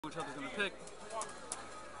which health he's going to pick.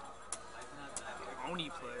 Oni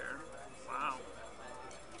player. Wow.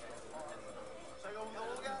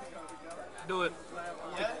 Do it.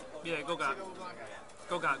 Yeah, go got.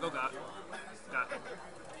 Go got, go got. Got it.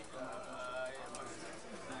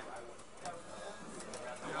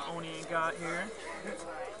 Oni and got here. This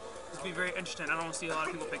will be very interesting. I don't see a lot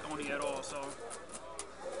of people pick Oni at all, so it'll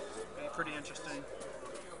be pretty interesting.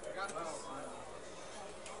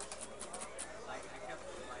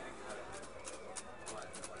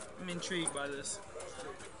 I'm intrigued by this.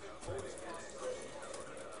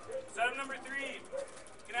 Setup number 3.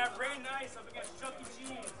 Gonna have Ray Nice up against Chuck E.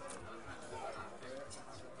 Cheese.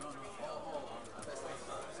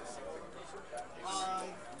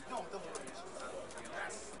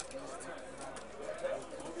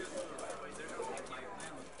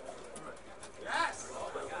 Yes!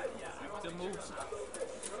 Good moves.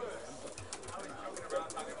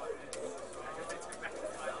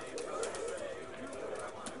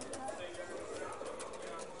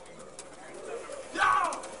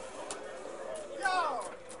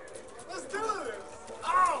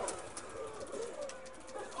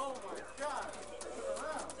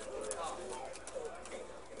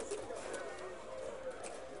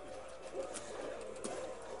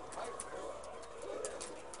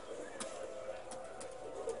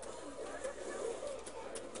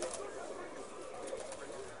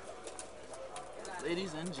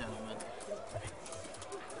 Ladies and gentlemen,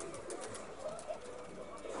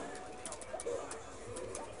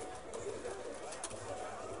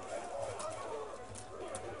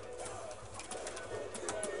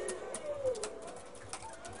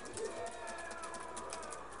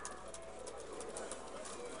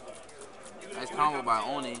 nice combo by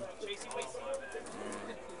Oni.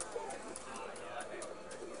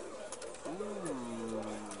 Ooh,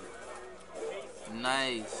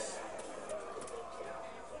 nice.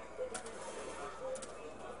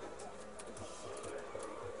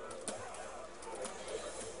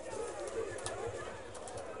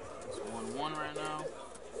 Right now.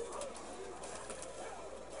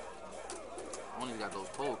 Oni's got those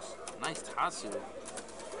pokes. Nice Tatsu.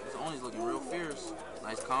 This Oni's looking real fierce.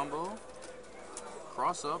 Nice combo.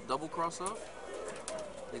 Cross up, double cross up.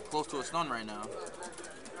 He's close to a stun right now.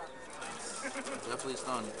 Definitely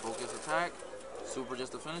stunned. Focus attack. Super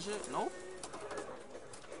just to finish it. Nope.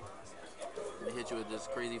 Let me hit you with this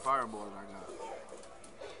crazy fireball that I got.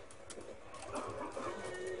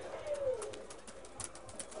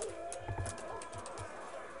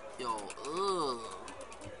 Yo, ugh.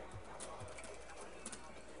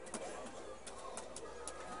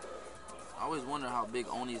 I always wonder how big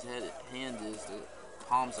Oni's hand is to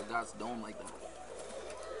palm Sagat's dome like that.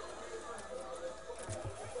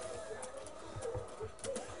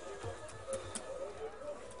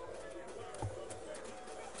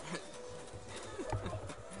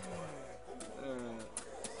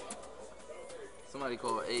 Somebody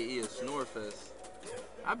called AE a snore fest.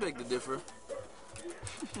 I beg to differ.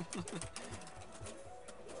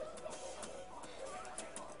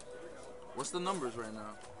 What's the numbers right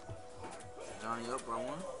now? Johnny up by 1.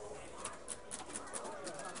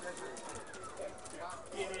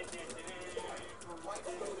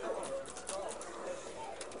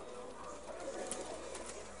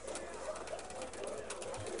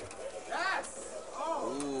 Yes!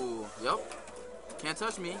 Oh. Ooh, yep. Can't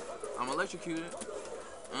touch me. I'm electrocuted.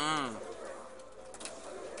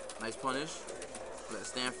 Nice punish. Let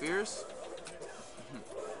stand fierce.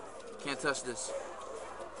 Can't touch this.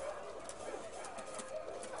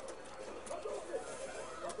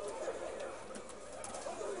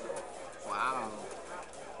 Wow.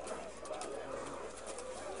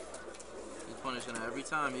 He's punishing her every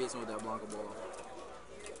time he hits him with that Blanka ball.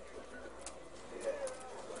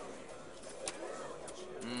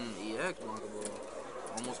 EX Blanka ball.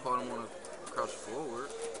 Almost caught him on a crouch forward.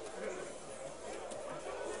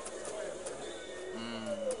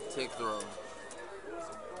 Tick throw.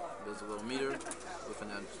 There's a little meter. Whipping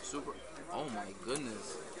that super. Oh my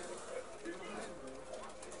goodness.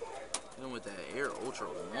 Then with that Air Ultra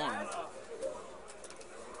 1.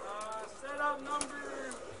 Setup number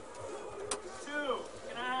 2.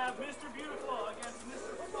 Can I have Mr. Beautiful against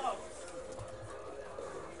Mr. Fluff?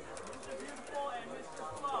 Mr. Beautiful and Mr.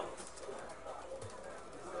 Fluff.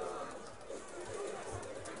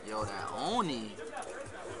 Yo, that Oni.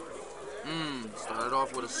 Started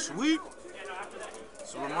off with a sweep.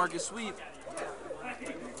 Supermarket sweep.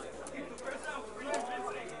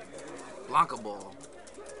 Blanka ball.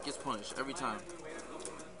 Gets punished every time.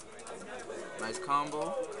 Nice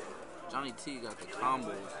combo. Johnny T got the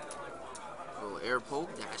combos. Little air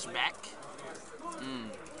poke, dash back.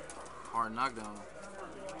 Hard knockdown.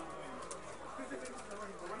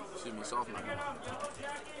 be soft now. Yellow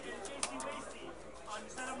Jacket and JC Wasty on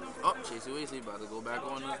setup number 2. Oh, Chasey Wasey about to go back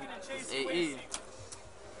on this AE.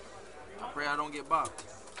 I pray I don't get bopped.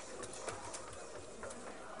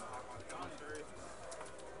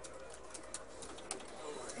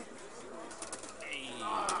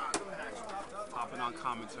 Popping on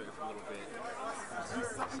commentary for a little bit.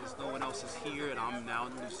 Since no one else is here, and I'm now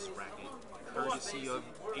in the loose bracket, courtesy of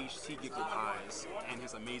HT Giggle Pies and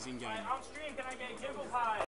his amazing game. On stream, can I get Giggle Pie?